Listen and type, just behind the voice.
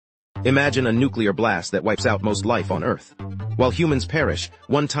Imagine a nuclear blast that wipes out most life on Earth. While humans perish,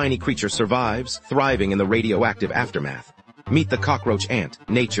 one tiny creature survives, thriving in the radioactive aftermath. Meet the cockroach ant,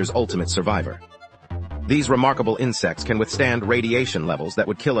 nature's ultimate survivor. These remarkable insects can withstand radiation levels that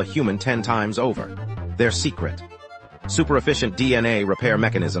would kill a human 10 times over. Their secret: super-efficient DNA repair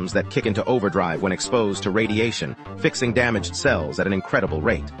mechanisms that kick into overdrive when exposed to radiation, fixing damaged cells at an incredible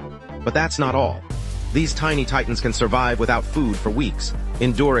rate. But that's not all. These tiny titans can survive without food for weeks,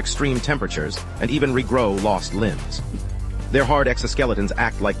 endure extreme temperatures, and even regrow lost limbs. Their hard exoskeletons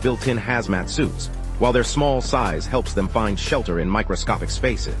act like built-in hazmat suits, while their small size helps them find shelter in microscopic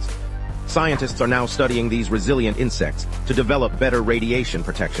spaces. Scientists are now studying these resilient insects to develop better radiation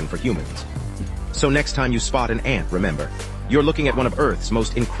protection for humans. So next time you spot an ant, remember, you're looking at one of Earth's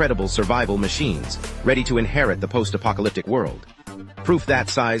most incredible survival machines, ready to inherit the post-apocalyptic world. Proof that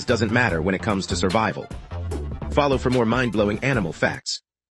size doesn't matter when it comes to survival. Follow for more mind-blowing animal facts.